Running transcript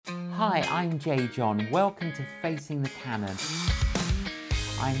Hi, I'm J.John. Welcome to Facing the Canon.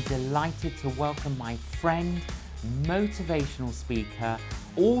 I'm delighted to welcome my friend, motivational speaker,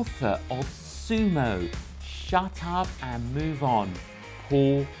 author of SUMO, Shut Up and Move On,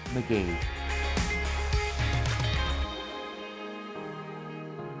 Paul McGee.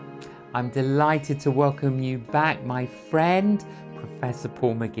 I'm delighted to welcome you back, my friend, Professor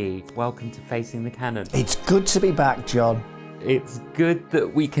Paul McGee. Welcome to Facing the Canon. It's good to be back, John. It's good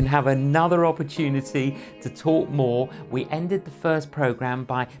that we can have another opportunity to talk more. We ended the first program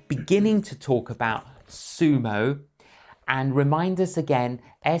by beginning to talk about SUMO. And remind us again,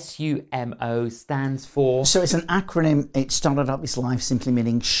 SUMO stands for... So it's an acronym. It started up its life simply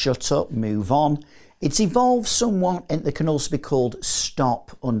meaning shut up, move on. It's evolved somewhat, and it can also be called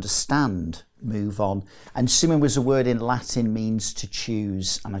stop, understand, move on. And SUMO was a word in Latin, means to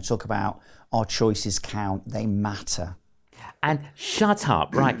choose. And I talk about our choices count, they matter. And shut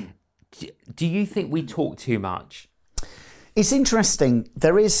up, right. Do you think we talk too much? It's interesting.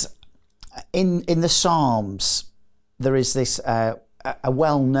 There is, in the Psalms, there is this a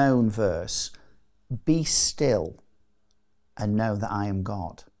well-known verse, be still and know that I am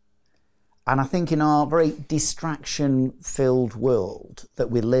God. And I think in our very distraction-filled world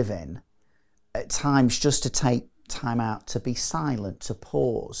that we live in, at times just to take time out to be silent, to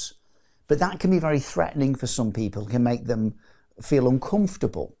pause. But that can be very threatening for some people, can make them feel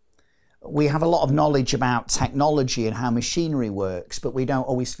uncomfortable. We have a lot of knowledge about technology and how machinery works, but we don't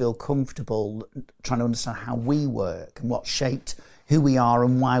always feel comfortable trying to understand how we work and what shaped who we are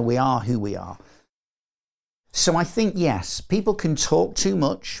and why we are who we are. So I think, yes, people can talk too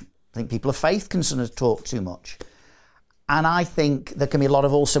much. I think people of faith can sort of talk too much. And I think there can be a lot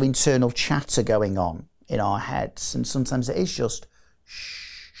of also internal chatter going on in our heads. And sometimes it is just,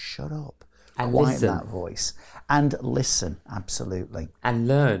 shut up. And quiet listen. that voice. And listen, absolutely. And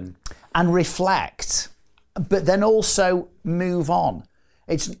learn. And reflect. But then also move on.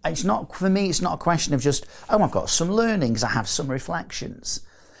 It's not, for me, it's not a question of just, oh, I've got some learnings, I have some reflections.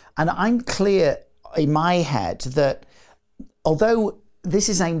 And I'm clear in my head that although this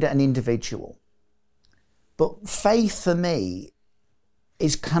is aimed at an individual, but faith for me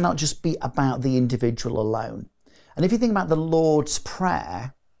cannot just be about the individual alone. And if you think about the Lord's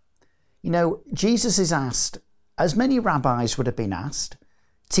Prayer, you know, Jesus is asked, as many rabbis would have been asked,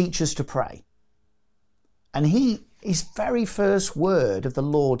 teach us to pray. And his very first word of the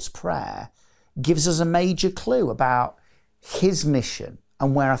Lord's Prayer gives us a major clue about his mission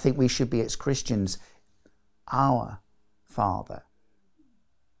and where I think we should be as Christians. Our Father.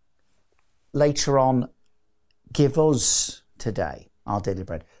 Later on, give us today our daily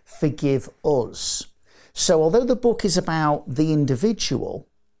bread. Forgive us. So although the book is about the individual,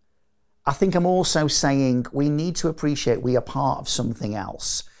 I think I'm also saying we need to appreciate we are part of something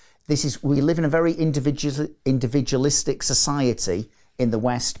else. We live in a very individualistic society in the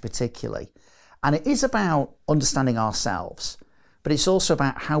West particularly. And it is about understanding ourselves, but it's also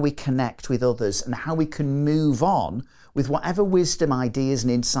about how we connect with others and how we can move on with whatever wisdom, ideas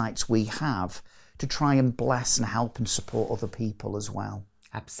and insights we have to try and bless and help and support other people as well.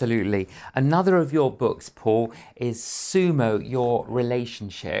 Absolutely. Another of your books, Paul, is SUMO, Your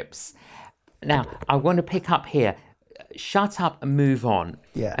Relationships. Now, I want to pick up here. Shut up and move on.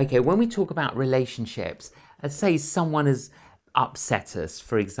 Yeah. Okay, when we talk about relationships, let's say someone has upset us,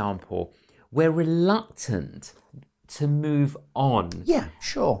 for example, we're reluctant to move on. Yeah,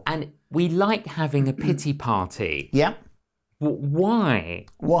 sure. And we like having a pity party. Yeah. Why?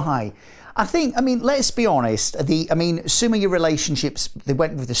 Why? Let's be honest. SUMO Your Relationships, they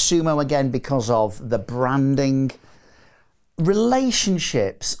went with the SUMO again because of the branding.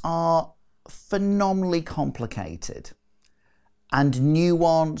 Relationships are phenomenally complicated and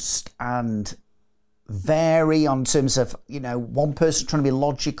nuanced and vary on terms of, one person trying to be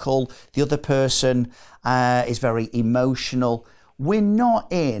logical, the other person is very emotional. We're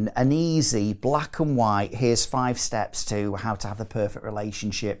not in an easy black and white, here's 5 steps to how to have the perfect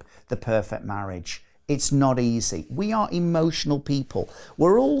relationship, the perfect marriage. It's not easy. We are emotional people.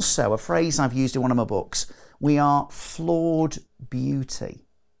 We're also, a phrase I've used in one of my books, we are flawed beauty.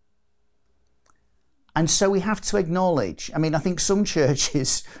 And so we have to acknowledge, I think some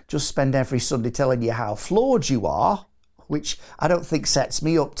churches just spend every Sunday telling you how flawed you are, which I don't think sets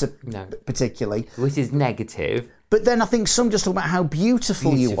me up to particularly. Which is negative. But then I think some just talk about how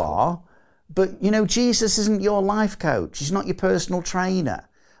beautiful you are. But, Jesus isn't your life coach. He's not your personal trainer.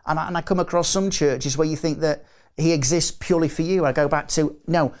 And I come across some churches where you think that he exists purely for you. I go back to,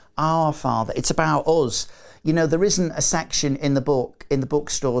 no, our Father. It's about us. There isn't a section in the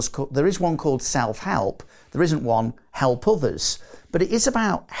bookstores. There is one called self-help. There isn't one help others. But it is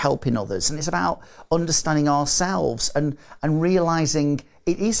about helping others, and it's about understanding ourselves and realising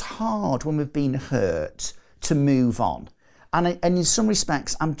it is hard when we've been hurt to move on. And in some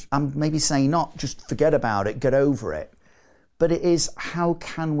respects, I'm maybe saying not just forget about it, get over it, but it is how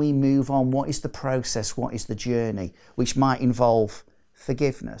can we move on? What is the process? What is the journey? Which might involve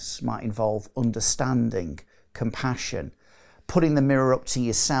forgiveness, might involve understanding, compassion, putting the mirror up to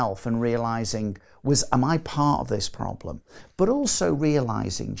yourself and realising, am I part of this problem? But also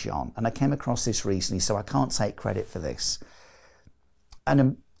realising, John, and I came across this recently, so I can't take credit for this,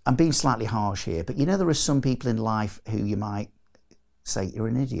 and I'm being slightly harsh here, but there are some people in life who you might say, you're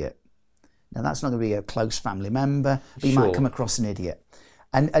an idiot. Now, that's not going to be a close family member, but you might come across an idiot.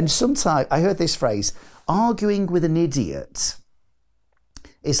 And sometimes, I heard this phrase, arguing with an idiot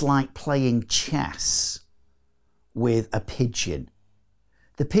is like playing chess with a pigeon.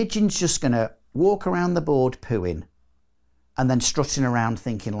 The pigeon's just going to walk around the board pooing and then strutting around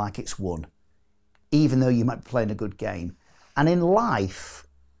thinking like it's won, even though you might be playing a good game. And in life,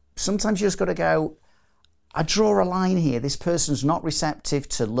 sometimes you just got to go, I draw a line here. This person's not receptive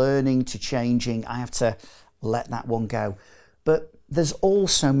to learning, to changing. I have to let that one go. But there's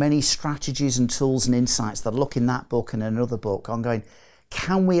also many strategies and tools and insights that I look in that book and another book on going,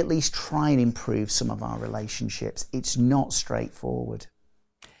 can we at least try and improve some of our relationships? It's not straightforward.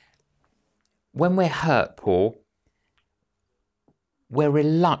 When we're hurt, Paul, we're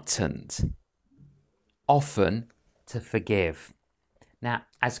reluctant often to forgive. Now,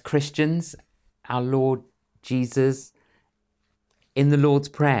 as Christians, our Lord Jesus, in the Lord's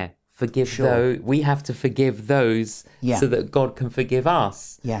Prayer, we have to forgive those so that God can forgive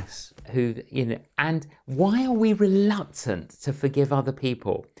us. Yes. And why are we reluctant to forgive other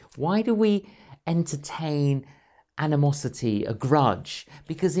people? Why do we entertain animosity, a grudge?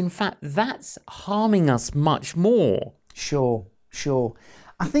 Because in fact, that's harming us much more. Sure.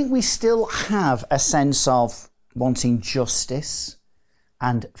 I think we still have a sense of wanting justice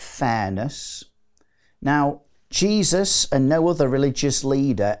and fairness. Now, Jesus and no other religious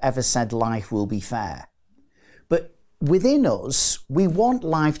leader ever said life will be fair. But within us, we want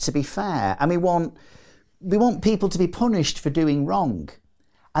life to be fair, and we want people to be punished for doing wrong.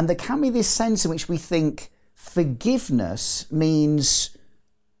 And there can be this sense in which we think forgiveness means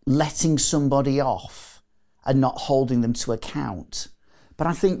letting somebody off and not holding them to account. But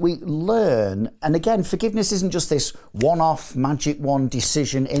I think we learn, and again, forgiveness isn't just this one-off, magic one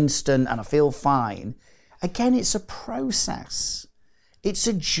decision, instant, and I feel fine. Again, it's a process. It's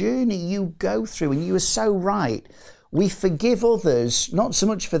a journey you go through, and you are so right. We forgive others, not so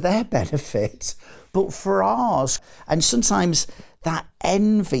much for their benefit, but for ours. And sometimes that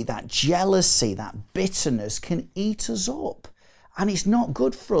envy, that jealousy, that bitterness can eat us up. And it's not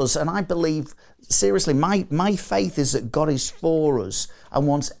good for us. And I believe, seriously, my faith is that God is for us and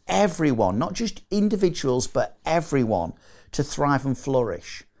wants everyone, not just individuals, but everyone to thrive and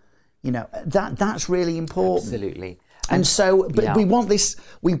flourish. That's really important. Absolutely. And so, but we want this,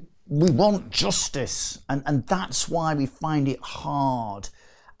 we want justice. And that's why we find it hard.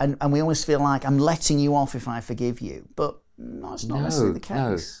 And we always feel like I'm letting you off if I forgive you. But that's not necessarily the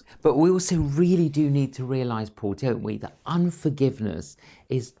case. No. But we also really do need to realise, Paul, don't we, that unforgiveness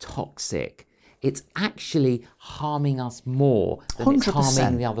is toxic. It's actually harming us more than 100%. It's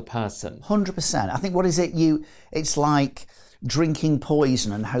harming the other person. 100%. I think, what is it? It's like drinking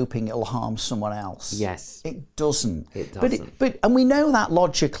poison and hoping it'll harm someone else. Yes. It doesn't. It doesn't. And we know that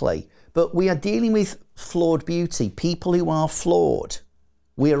logically, but we are dealing with flawed beauty, people who are flawed.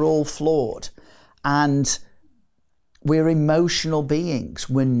 We are all flawed. And we're emotional beings.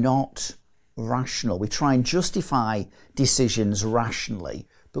 We're not rational. We try and justify decisions rationally,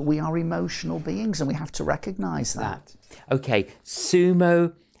 but we are emotional beings, and we have to recognise that. Okay,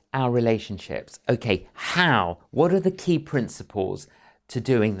 SUMO our relationships. Okay, how? What are the key principles to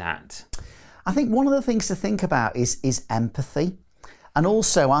doing that? I think one of the things to think about is empathy. And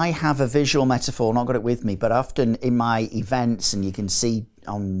also, I have a visual metaphor, not got it with me, but often in my events, and you can see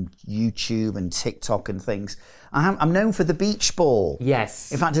on YouTube and TikTok and things, I'm known for the beach ball.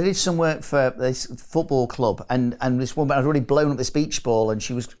 Yes. In fact, I did some work for this football club, and this woman had already blown up this beach ball, and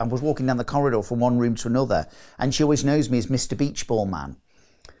I was walking down the corridor from one room to another, and she always knows me as Mr. Beach Ball Man.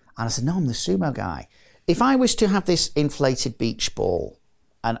 And I said, no, I'm the sumo guy. If I was to have this inflated beach ball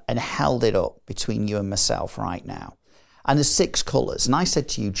and held it up between you and myself right now, and there's 6 colours, and I said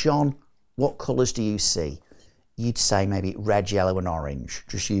to you, John, what colours do you see? You'd say maybe red, yellow and orange.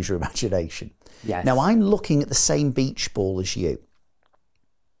 Just use your imagination. Yes. Now, I'm looking at the same beach ball as you,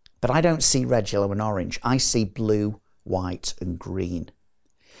 but I don't see red, yellow and orange. I see blue, white and green.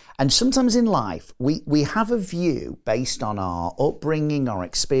 And sometimes in life, we have a view based on our upbringing, our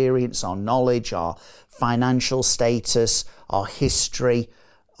experience, our knowledge, our financial status, our history,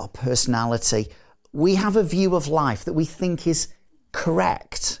 our personality. We have a view of life that we think is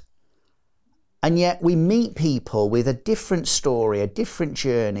correct. And yet we meet people with a different story, a different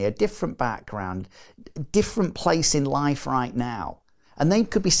journey, a different background, different place in life right now. And they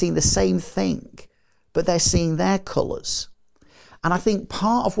could be seeing the same thing, but they're seeing their colours. And I think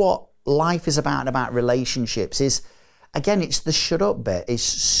part of what life is about relationships is, again, it's the shut up bit, is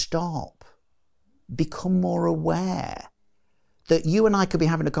stop. Become more aware that you and I could be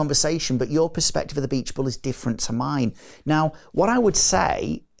having a conversation, but your perspective of the beach ball is different to mine. Now, what I would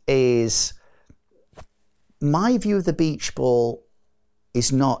say is my view of the beach ball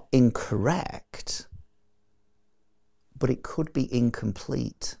is not incorrect, but it could be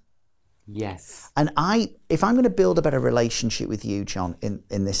incomplete. Yes. And if I'm going to build a better relationship with you, John,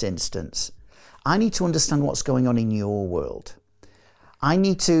 in this instance, I need to understand what's going on in your world. I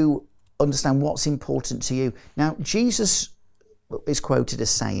need to understand what's important to you. Now, Jesus is quoted as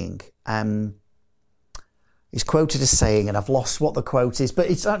saying, and I've lost what the quote is, but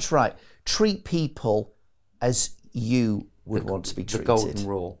that's right. Treat people as you would want to be treated. The golden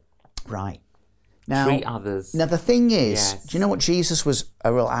rule. Right. Now, treat others. Now, the thing is, yes. Do you know what Jesus was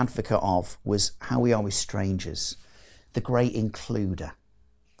a real advocate of? Was how we are with strangers, the great includer.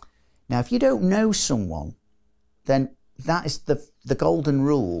 Now, if you don't know someone, then that is the golden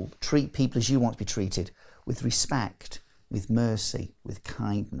rule. Treat people as you want to be treated, with respect, with mercy, with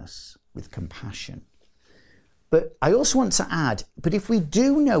kindness, with compassion. But I also want to add, but if we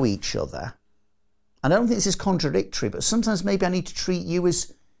do know each other, and I don't think this is contradictory, but sometimes maybe I need to treat you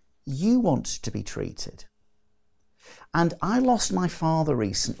as you want to be treated. And I lost my father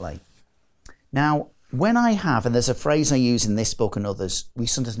recently. Now, when I have, and there's a phrase I use in this book and others, we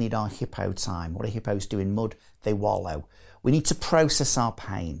sometimes need our hippo time. What do hippos do in mud? They wallow. We need to process our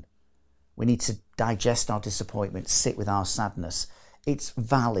pain. We need to digest our disappointment, sit with our sadness. It's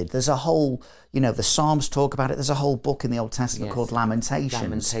valid. There's a whole, the Psalms talk about it. There's a whole book in the Old Testament called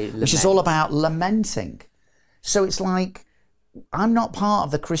Lamentations, which is all about lamenting. So it's like, I'm not part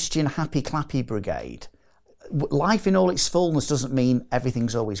of the Christian happy clappy brigade. Life in all its fullness doesn't mean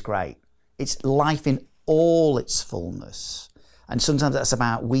everything's always great. It's life in all its fullness. And sometimes that's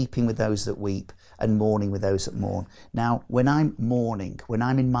about weeping with those that weep and mourning with those that mourn. Now, when I'm mourning, when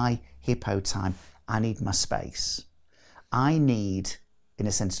I'm in my hippo time, I need my space. I need, in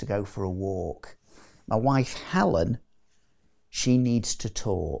a sense, to go for a walk. My wife, Helen, she needs to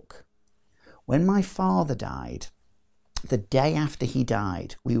talk. When my father died, the day after he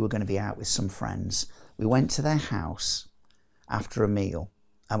died, we were going to be out with some friends. We went to their house after a meal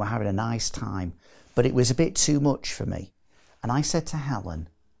and we're having a nice time, but it was a bit too much for me. And I said to Helen,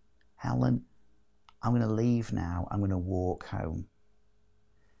 I'm going to leave now. I'm going to walk home.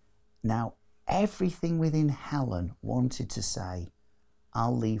 Now, everything within Helen wanted to say,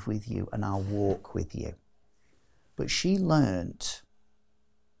 I'll leave with you and I'll walk with you. But she learnt,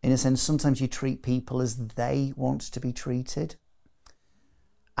 in a sense, sometimes you treat people as they want to be treated.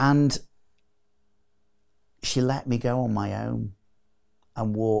 And she let me go on my own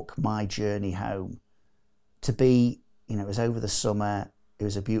and walk my journey home. To be, it was over the summer, it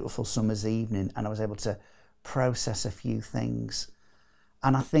was a beautiful summer's evening, and I was able to process a few things.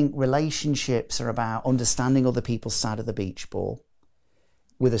 And I think relationships are about understanding other people's side of the beach ball.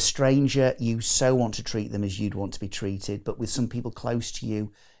 With a stranger, you so want to treat them as you'd want to be treated, but with some people close to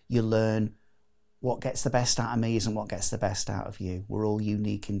you, you learn what gets the best out of me isn't what gets the best out of you. We're all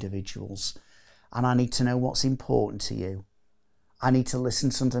unique individuals. And I need to know what's important to you. I need to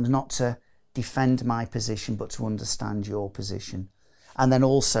listen sometimes not to defend my position, but to understand your position. And then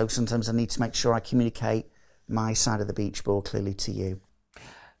also sometimes I need to make sure I communicate my side of the beach ball clearly to you.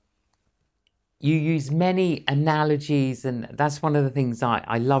 You use many analogies, and that's one of the things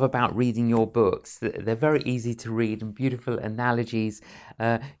I love about reading your books. They're very easy to read and beautiful analogies.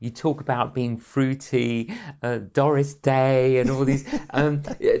 You talk about being fruity, Doris Day, and all these.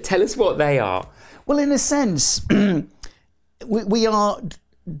 Tell us what they are. Well, in a sense, we are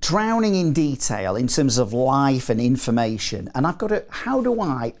drowning in detail in terms of life and information. And I've got to,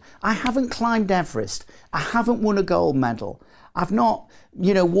 I haven't climbed Everest. I haven't won a gold medal. I've not,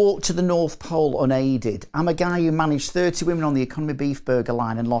 walked to the North Pole unaided. I'm a guy who managed 30 women on the economy beef burger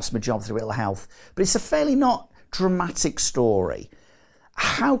line and lost my job through ill health. But it's a fairly not dramatic story.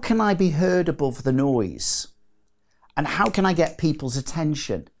 How can I be heard above the noise? And how can I get people's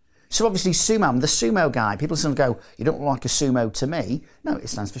attention? So obviously sumo, I'm the sumo guy. People sort of go, you don't look like a sumo to me. No, it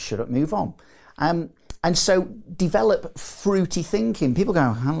stands for shut up, move on. And so develop fruity thinking. People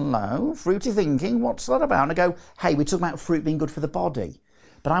go, hello, fruity thinking, what's that about? And I go, hey, we talk about fruit being good for the body.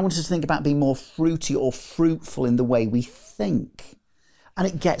 But I want us to think about being more fruity or fruitful in the way we think. And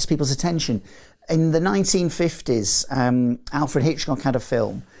it gets people's attention. In the 1950s, Alfred Hitchcock had a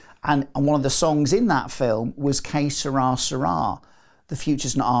film, and one of the songs in that film was Que Sera, Sera. The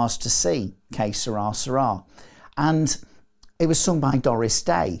future's not ours to see, Que Sera, Sera. And it was sung by Doris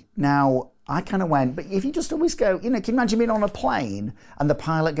Day. Now, I kind of went, but if you just always go, can you imagine being on a plane and the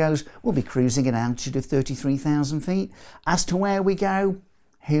pilot goes, we'll be cruising at an altitude of 33,000 feet. As to where we go,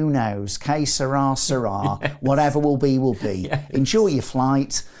 who knows? Que sera, sera. Yes. Whatever will be, will be. Yes. Enjoy your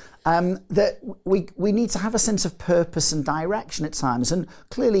flight. That we need to have a sense of purpose and direction at times. And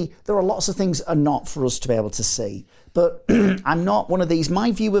clearly there are lots of things that are not for us to be able to see. But I'm not one of these.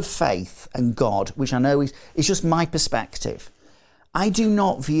 My view of faith and God, which I know is just my perspective. I do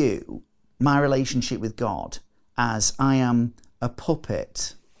not view my relationship with God as I am a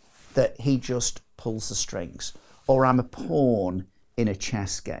puppet that he just pulls the strings, or I'm a pawn in a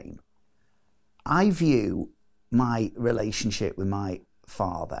chess game. I view my relationship with my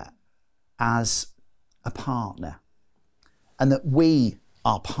Father as a partner, and that we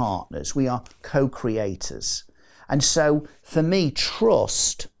are partners, we are co-creators. And so for me,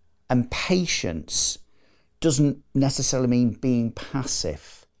 trust and patience doesn't necessarily mean being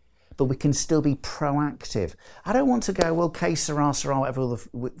passive, but we can still be proactive. I don't want to go, well, que sera, sera, whatever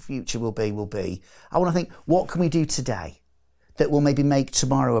the future will be, will be. I want to think, what can we do today that will maybe make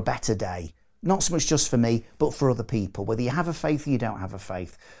tomorrow a better day? Not so much just for me, but for other people. Whether you have a faith or you don't have a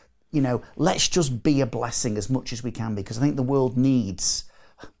faith, let's just be a blessing as much as we can, because I think the world needs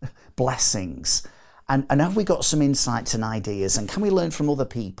blessings. And have we got some insights and ideas? And can we learn from other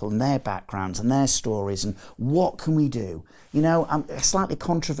people and their backgrounds and their stories? And what can we do? A slightly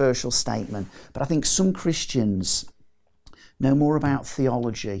controversial statement, but I think some Christians know more about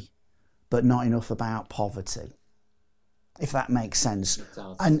theology, but not enough about poverty, if that makes sense. It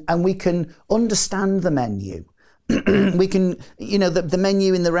does. And we can understand the menu. We can, the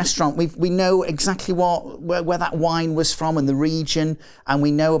menu in the restaurant, we know exactly where that wine was from and the region, and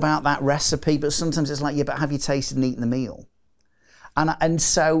we know about that recipe, but sometimes it's like, yeah, but have you tasted and eaten the meal? And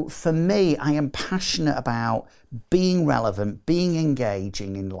so for me, I am passionate about being relevant, being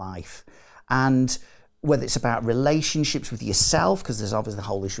engaging in life, and whether it's about relationships with yourself, because there's obviously the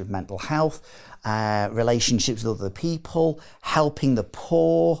whole issue of mental health, relationships with other people, helping the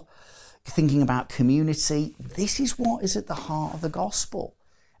poor, thinking about community. This is what is at the heart of the gospel.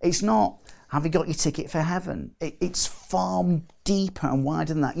 It's not, have you got your ticket for heaven? It's far deeper and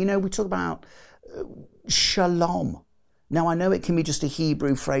wider than that. We talk about shalom. Now, I know it can be just a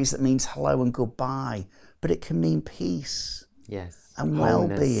Hebrew phrase that means hello and goodbye, but it can mean peace. Yes. And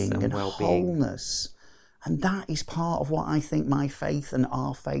well-being and wholeness. And that is part of what I think my faith and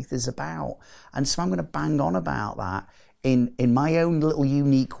our faith is about. And so I'm going to bang on about that in my own little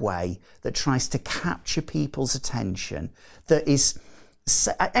unique way that tries to capture people's attention. That is,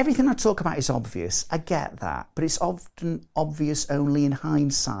 everything I talk about is obvious. I get that. But it's often obvious only in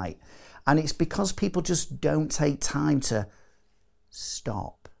hindsight. And it's because people just don't take time to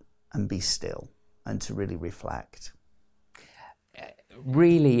stop and be still and to really reflect.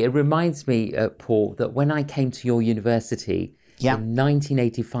 Really, it reminds me, Paul, that when I came to your university in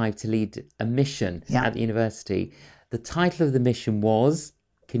 1985 to lead a mission at the university, the title of the mission was,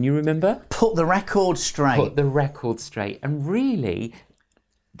 can you remember? Put the record straight. Put the record straight. And really,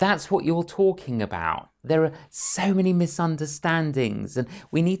 that's what you're talking about. There are so many misunderstandings, and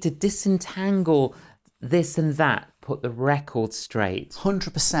we need to disentangle this and that, put the record straight.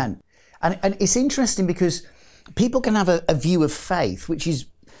 100%. And it's interesting because people can have a view of faith, which is,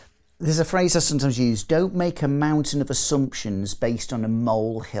 there's a phrase I sometimes use, don't make a mountain of assumptions based on a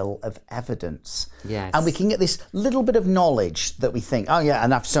molehill of evidence. Yes. And we can get this little bit of knowledge that we think, oh yeah,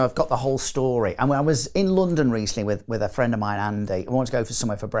 and so I've got the whole story. And when I was in London recently with a friend of mine, Andy, I wanted to go for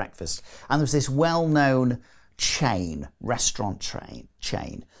somewhere for breakfast. And there was this well-known restaurant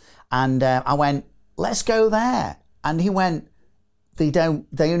chain. And I went, let's go there. And he went, they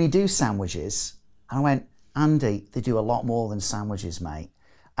only do sandwiches. And I went, Andy, they do a lot more than sandwiches, mate.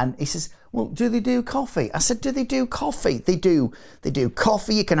 And he says, well, do they do coffee? I said, do they do coffee? They do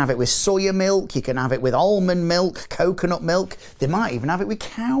coffee. You can have it with soya milk. You can have it with almond milk, coconut milk. They might even have it with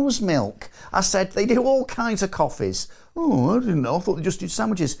cow's milk. I said, they do all kinds of coffees. Oh, I didn't know. I thought they just did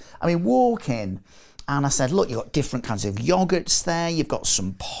sandwiches. I mean, walk in. And I said, look, you've got different kinds of yogurts there. You've got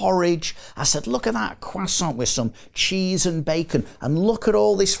some porridge. I said, look at that croissant with some cheese and bacon. And look at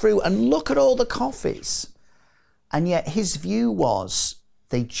all this fruit. And look at all the coffees. And yet his view was,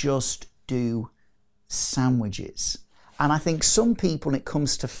 they just do sandwiches. And I think some people, when it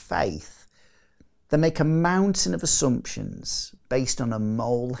comes to faith, they make a mountain of assumptions based on a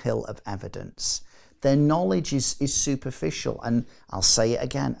molehill of evidence. Their knowledge is superficial. And I'll say it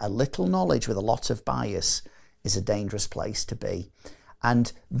again, a little knowledge with a lot of bias is a dangerous place to be.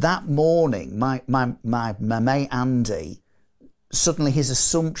 And that morning, my mate Andy, suddenly his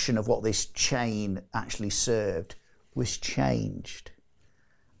assumption of what this chain actually served was changed.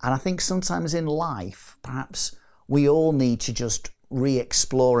 And I think sometimes in life, perhaps we all need to just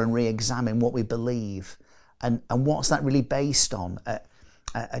re-explore and re-examine what we believe and what's that really based on.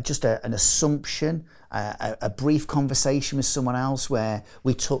 Just an assumption, a brief conversation with someone else where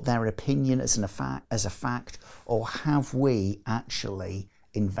we took their opinion as a fact, or have we actually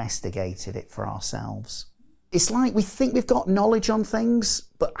investigated it for ourselves? It's like we think we've got knowledge on things,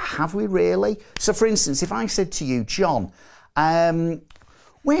 but have we really? So for instance, if I said to you, John,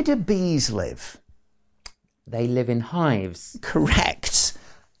 where do bees live? They live in hives. Correct.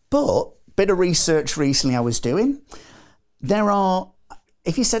 But, bit of research recently I was doing, there are,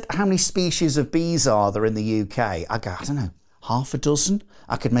 if you said how many species of bees are there in the UK, I go, I don't know, half a dozen?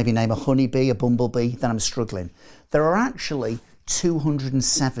 I could maybe name a honeybee, a bumblebee, then I'm struggling. There are actually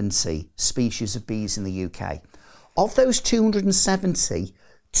 270 species of bees in the UK. Of those 270,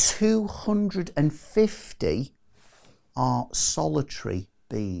 250 are solitary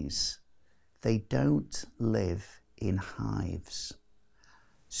bees. They don't live in hives.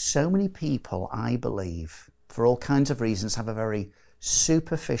 So many people, I believe, for all kinds of reasons, have a very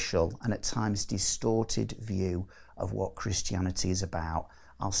superficial and at times distorted view of what Christianity is about.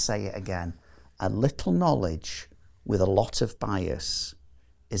 I'll say it again. A little knowledge with a lot of bias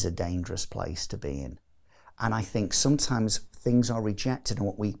is a dangerous place to be in. And I think sometimes things are rejected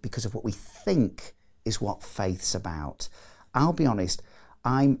because of what we think is what faith's about. I'll be honest,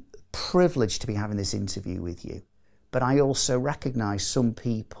 I'm privileged to be having this interview with you, but I also recognise some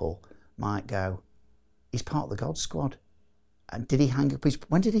people might go, he's part of the God Squad. And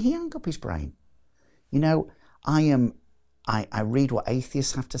when did he hang up his brain? You know, I read what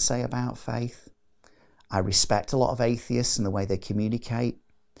atheists have to say about faith. I respect a lot of atheists and the way they communicate.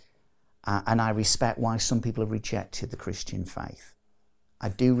 And I respect why some people have rejected the Christian faith. I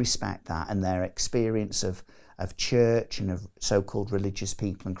do respect that and their experience of church and of so-called religious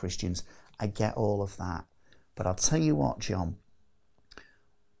people and Christians. I get all of that. But I'll tell you what, John,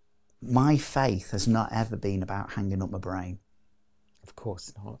 my faith has not ever been about hanging up my brain. Of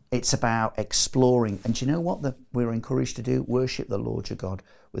course not. It's about exploring. And do you know what we're encouraged to do? Worship the Lord your God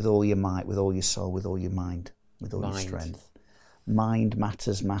with all your might, with all your soul, with all your mind, with all your strength. Mind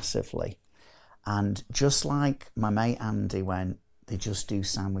matters massively. And just like my mate Andy went, they just do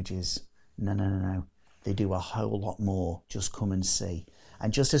sandwiches. No. They do a whole lot more. Just come and see.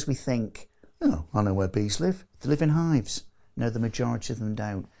 And just as we think, oh, I know where bees live. They live in hives. No, the majority of them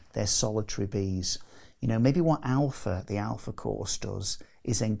don't. They're solitary bees. You know, maybe what the Alpha course does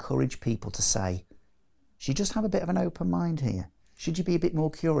is encourage people to say, should you just have a bit of an open mind here? Should you be a bit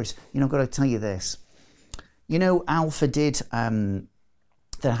more curious? You know, I've got to tell you this. You know, Alpha did,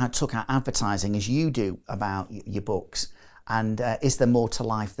 took out advertising as you do about your books. And is there more to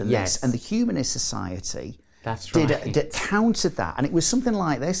life than this? And the Humanist Society countered that. And it was something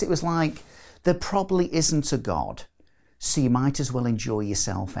like this. It was like, there probably isn't a God, so you might as well enjoy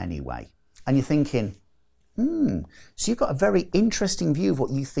yourself anyway. And you're thinking, so you've got a very interesting view of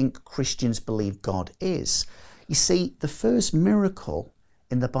what you think Christians believe God is. You see, the first miracle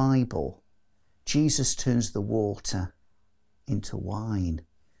in the Bible, Jesus turns the water into wine.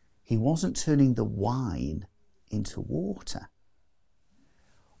 He wasn't turning the wine into water.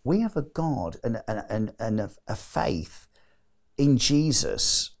 We have a God and a faith in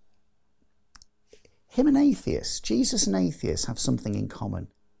Jesus. Him and atheists, Jesus and atheists have something in common.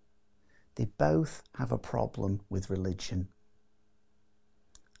 They both have a problem with religion.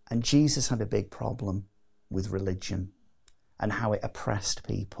 And Jesus had a big problem with religion and how it oppressed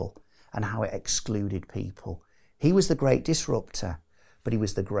people and how it excluded people. He was the great disruptor, but he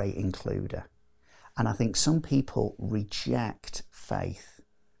was the great includer. And I think some people reject faith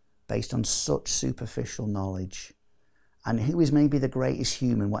based on such superficial knowledge. And who is maybe the greatest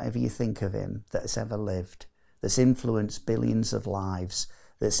human, whatever you think of him, that has ever lived, that's influenced billions of lives,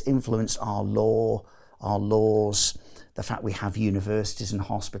 that's influenced our law, our laws, the fact we have universities and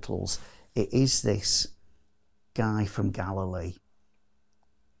hospitals. It is this guy from Galilee.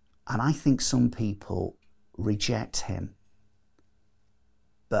 And I think some people reject him.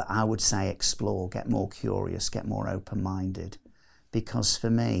 But I would say explore, get more curious, get more open-minded. Because for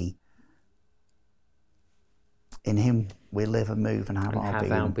me, in him we live and move and have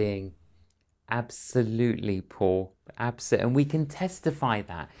our being. Absolutely, Paul. Absolutely. And we can testify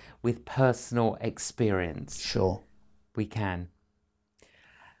that with personal experience. Sure. We can.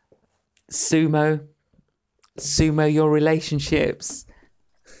 SUMO, your relationships.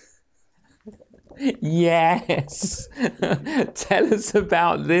 Yes. Tell us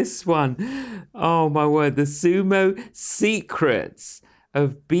about this one. Oh my word. The SUMO secrets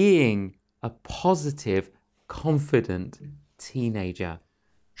of being a positive, confident teenager.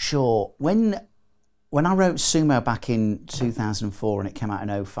 Sure. When I wrote SUMO back in 2004 and it came out in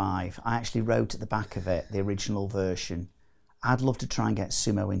 2005, I actually wrote at the back of it, the original version, I'd love to try and get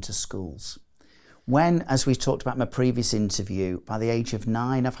SUMO into schools. When, as we talked about in my previous interview, by the age of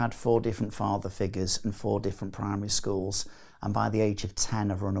 9, I've had 4 different father figures and 4 different primary schools. And by the age of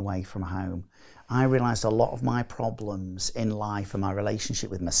 10, I've run away from home. I realised a lot of my problems in life and my relationship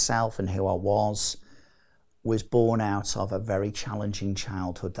with myself and who I was born out of a very challenging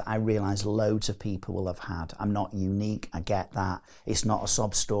childhood that I realise loads of people will have had. I'm not unique, I get that. It's not a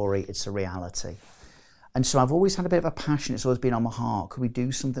sob story, it's a reality. And so I've always had a bit of a passion, it's always been on my heart. Could we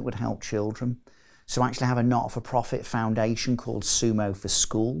do something that would help children? So I actually have a not-for-profit foundation called SUMO for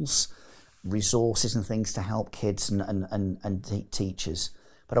Schools, resources and things to help kids and teachers.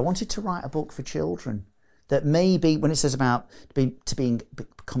 But I wanted to write a book for children that maybe, when it says about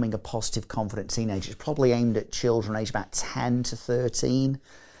becoming a positive, confident teenager, it's probably aimed at children aged about 10 to 13.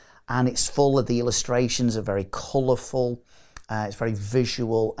 And it's full of the illustrations are very colourful, it's very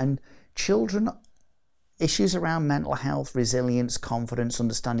visual. And children, issues around mental health, resilience, confidence,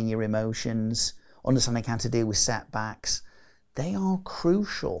 understanding your emotions, understanding how to deal with setbacks, they are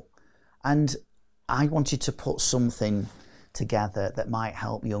crucial. And I wanted to put something together that might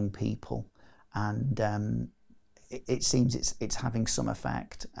help young people. And it seems it's having some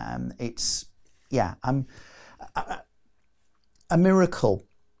effect. A miracle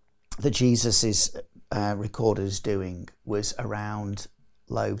that Jesus is recorded as doing was around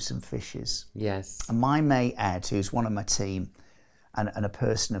loaves and fishes. Yes. And my mate Ed, who's one of my team and a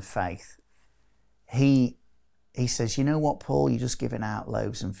person of faith, he says, you know what, Paul, you're just giving out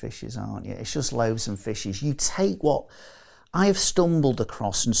loaves and fishes, aren't you? It's just loaves and fishes. You take what I have stumbled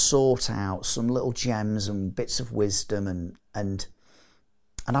across and sought out some little gems and bits of wisdom and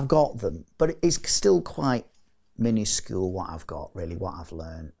I've got them, but it's still quite minuscule what I've got, really, what I've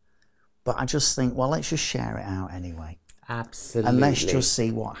learned. But I just think, well, let's just share it out anyway. Absolutely. And let's just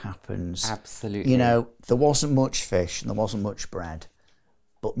see what happens. Absolutely. You know, there wasn't much fish and there wasn't much bread,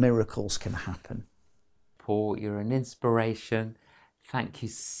 but miracles can happen. Paul, you're an inspiration. Thank you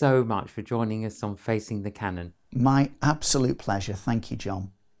so much for joining us on Facing the Canon. My absolute pleasure. Thank you,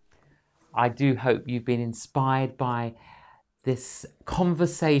 John. I do hope you've been inspired by this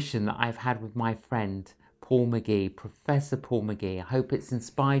conversation that I've had with my friend, Paul McGee, Professor Paul McGee. I hope it's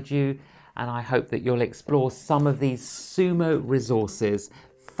inspired you, and I hope that you'll explore some of these SUMO resources.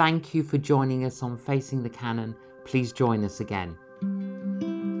 Thank you for joining us on Facing the Canon. Please join us again.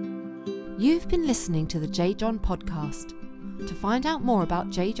 You've been listening to the J.John podcast. To find out more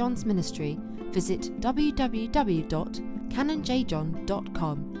about J.John's ministry, visit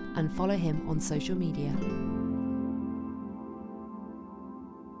www.canonjjohn.com and follow him on social media.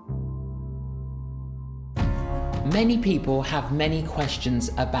 Many people have many questions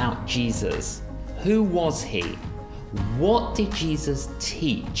about Jesus. Who was he? What did Jesus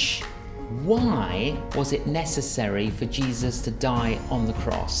teach? Why was it necessary for Jesus to die on the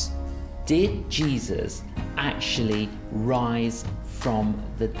cross? Did Jesus actually rise from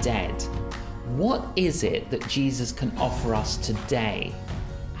the dead? What is it that Jesus can offer us today?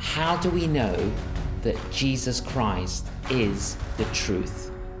 How do we know that Jesus Christ is the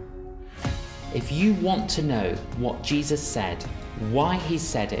truth? If you want to know what Jesus said, why he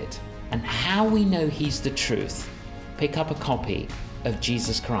said it, and how we know he's the truth, pick up a copy of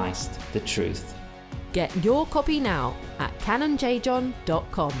Jesus Christ, the Truth. Get your copy now at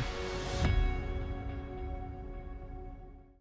canonjjohn.com.